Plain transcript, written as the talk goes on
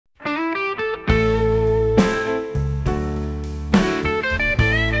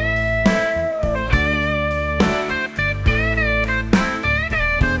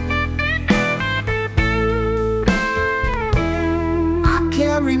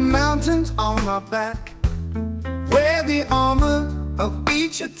mountains on my back, wear the armor of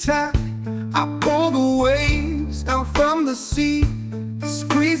each attack. I pull the waves down from the sea,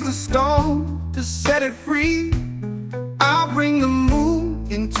 squeeze the storm to set it free. I'll bring the moon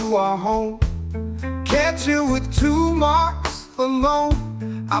into our home, catch it with 2 marks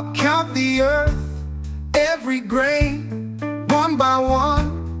alone. I'll count the earth, every grain, one by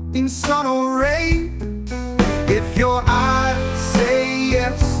one, in sun or rain. If your eyes say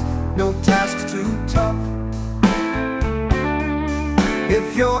yes, no task too tough.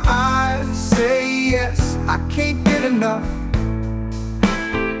 If your eyes say yes, I can't get enough.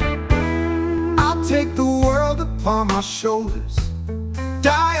 I'll take the world upon my shoulders,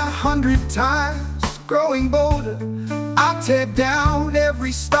 die 100 times, growing bolder. I'll tear down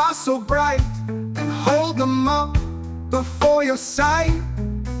every star so bright and hold them up before your sight.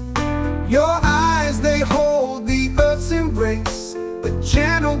 Your eyes, they hold the earth's embrace, a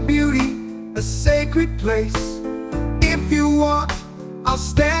gentle beauty, a sacred place. If you want, I'll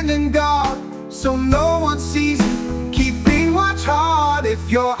stand and guard, so no one sees you, keeping watch hard. If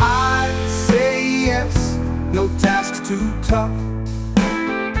your eyes say yes, no task too tough.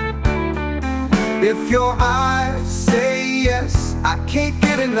 If your eyes say yes, I can't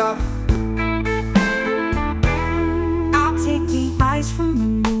get enough. I'll take the eyes from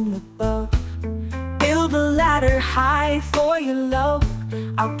the moon above, build a ladder high for your love.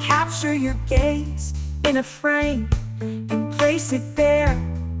 I'll capture your gaze in a frame and place it there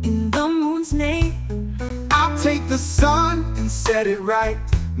in the moon's name. I'll take the sun and set it right,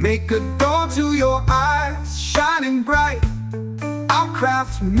 make a door to your eyes, shining bright. I'll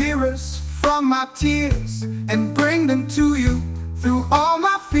craft mirrors from my tears and bring them to you through all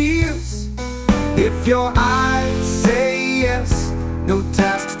my fears. If your eyes say yes, no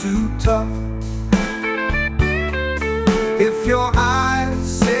task's too tough. If your eyes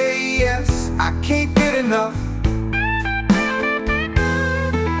say yes, I can't get enough.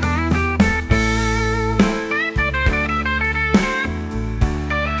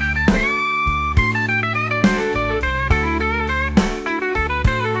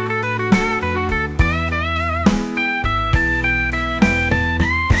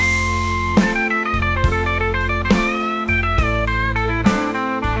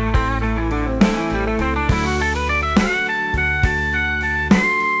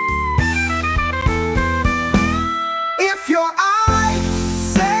 If your eyes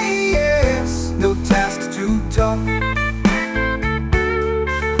say yes, no task's too tough.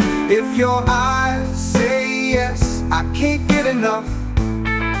 If your eyes say yes, I can't get enough.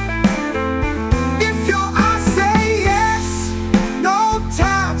 If your eyes say yes, no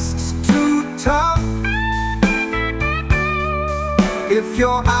task's too tough. If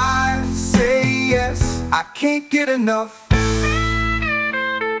your eyes say yes, I can't get enough.